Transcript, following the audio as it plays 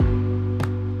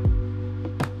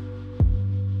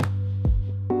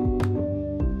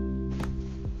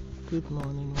Good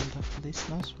morning, wonderful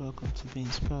listeners. Welcome to Be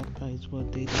Inspired by His Word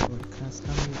Daily Podcast.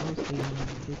 I'm your host,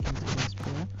 taking today's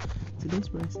prayer. Today's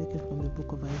prayer is taken from the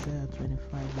book of Isaiah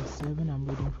 25, verse 7. I'm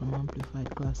reading from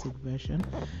Amplified Classic Version.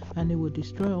 And it will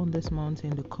destroy on this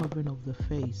mountain the covering of the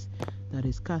face that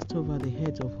is cast over the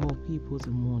heads of all peoples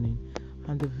in mourning,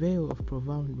 and the veil of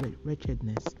profound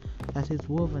wretchedness that is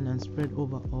woven and spread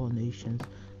over all nations.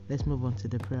 Let's move on to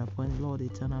the prayer point. Lord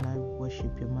eternal, I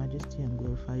worship your majesty and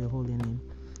glorify your holy name.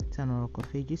 Eternal Rock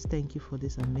of Ages, thank you for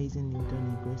this amazing new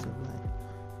dawning grace of life.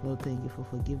 Lord, thank you for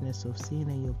forgiveness of sin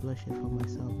and your blood shed for my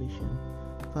salvation.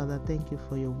 Father, thank you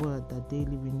for your word that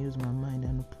daily renews my mind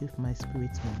and uplifts my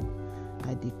spirit man.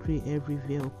 I decree every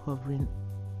veil covering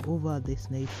over this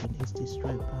nation is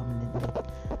destroyed permanently.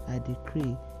 I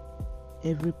decree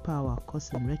every power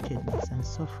causing wretchedness and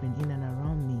suffering in and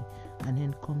around me an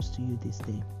end comes to you this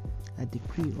day. I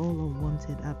decree all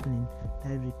unwanted happening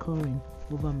that is recurring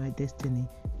over my destiny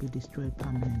be destroyed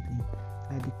permanently.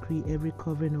 I decree every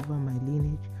covering over my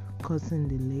lineage causing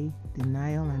delay,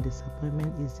 denial, and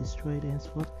disappointment is destroyed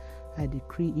henceforth. I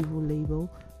decree evil label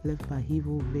left by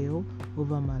evil veil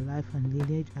over my life and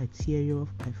lineage, I tear you off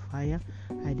by fire.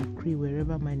 I decree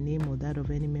wherever my name or that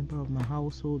of any member of my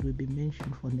household will be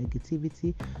mentioned for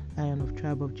negativity, Lion of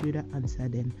Tribe of Judah, answer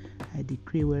them. I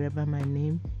decree wherever my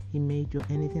name, image, or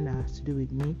anything that has to do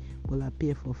with me will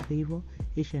appear for favor.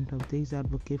 Ancient of Days,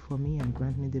 advocate for me and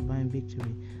grant me divine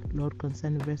victory. Lord,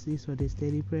 concerning verses for this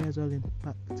daily prayers, all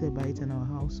impacted by it in our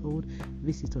household,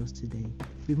 visit us today.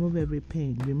 Remove every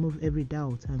pain, remove every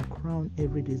doubt, and crown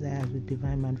every desire with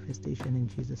divine manifestation in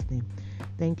Jesus' name.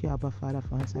 Thank you, Abba Father,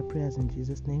 for answer prayers in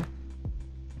Jesus' name.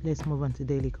 Let's move on to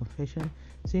daily confession.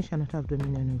 Sin shall not have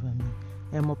dominion over me.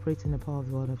 I am operating the power of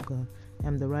the word of God. I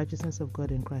am the righteousness of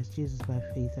God in Christ Jesus by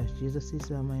faith. As Jesus is,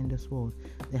 so am I in this world.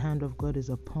 The hand of God is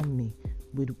upon me.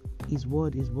 With His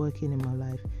word is working in my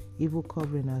life. Evil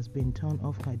covering has been torn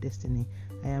off my destiny.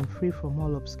 I am free from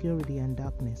all obscurity and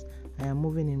darkness. I am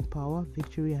moving in power,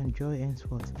 victory, and joy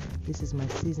henceforth. This is my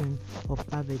season of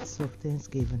harvest of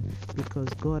thanksgiving because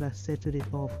God has settled it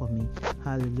all for me.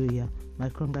 Hallelujah. My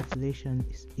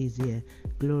congratulations is here.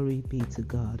 Glory be to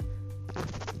God.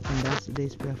 And that's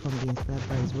today's prayer from Be Inspired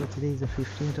by His Word. Today is the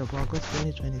 15th of August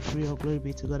 2023. Oh, glory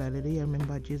be to God. Hallelujah.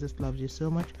 Remember, Jesus loves you so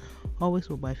much. Always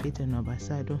walk by faith and not by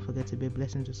sight. Don't forget to be a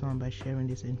blessing to someone by sharing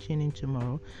this and tuning in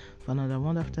tomorrow for another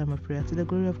wonderful time of prayer to the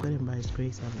glory of God and by His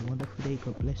grace. Have a wonderful day.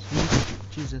 God bless you.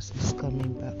 Jesus is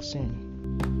coming back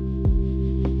soon.